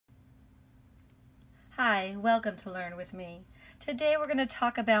Hi, welcome to Learn with me. Today we're going to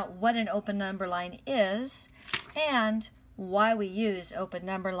talk about what an open number line is and why we use open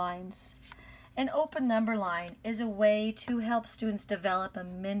number lines. An open number line is a way to help students develop a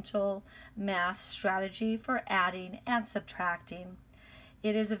mental math strategy for adding and subtracting.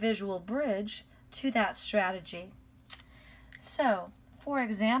 It is a visual bridge to that strategy. So, for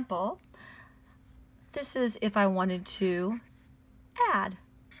example, this is if I wanted to add.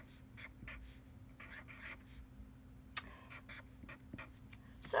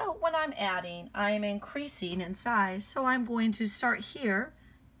 So when I'm adding, I am increasing in size, so I'm going to start here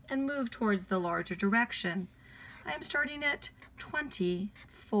and move towards the larger direction. I am starting at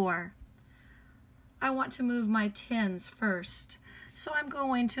 24. I want to move my tens first, so I'm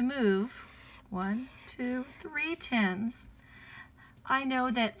going to move 1, 2, 3 tens. I know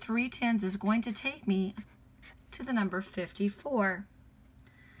that 3 tens is going to take me to the number 54.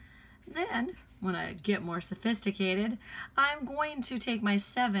 Then, when I get more sophisticated, I'm going to take my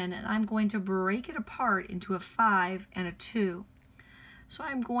 7 and I'm going to break it apart into a 5 and a 2. So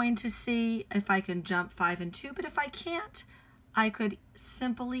I'm going to see if I can jump 5 and 2, but if I can't, I could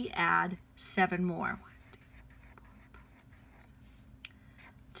simply add 7 more. 1, 2, 3, 4, 5, 6,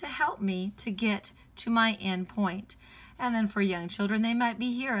 7. To help me to get to my end point. And then for young children, they might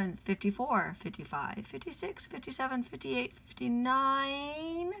be here in 54, 55, 56, 57, 58,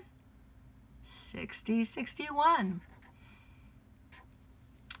 59, 60, 61.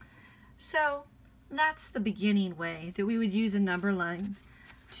 So that's the beginning way that we would use a number line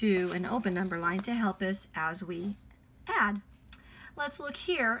to an open number line to help us as we add. Let's look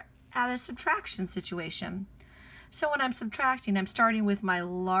here at a subtraction situation. So when I'm subtracting, I'm starting with my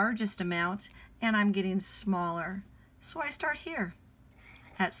largest amount and I'm getting smaller. So I start here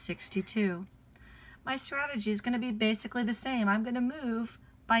at 62. My strategy is going to be basically the same. I'm going to move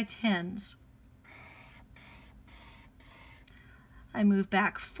by tens. I move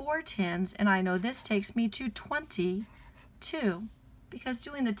back 4 tens, and I know this takes me to 22 because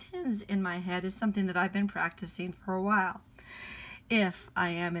doing the tens in my head is something that I've been practicing for a while, if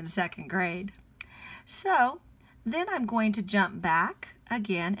I am in 2nd grade. So then I'm going to jump back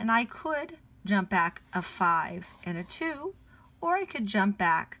again, and I could jump back a 5 and a 2, or I could jump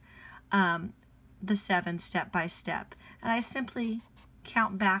back the 7 step by step, and I simply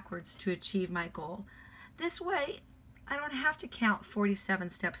count backwards to achieve my goal. This way, I don't have to count 47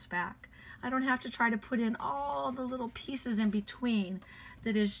 steps back. I don't have to try to put in all the little pieces in between.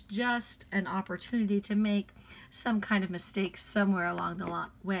 That is just an opportunity to make some kind of mistake somewhere along the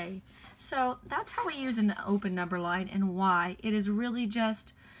way. So that's how we use an open number line and why it is really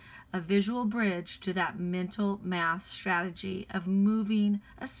just a visual bridge to that mental math strategy of moving,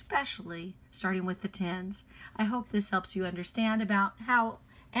 especially starting with the tens. I hope this helps you understand about how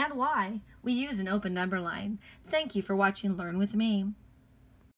and why we use an open number line. Thank you for watching Learn with Me.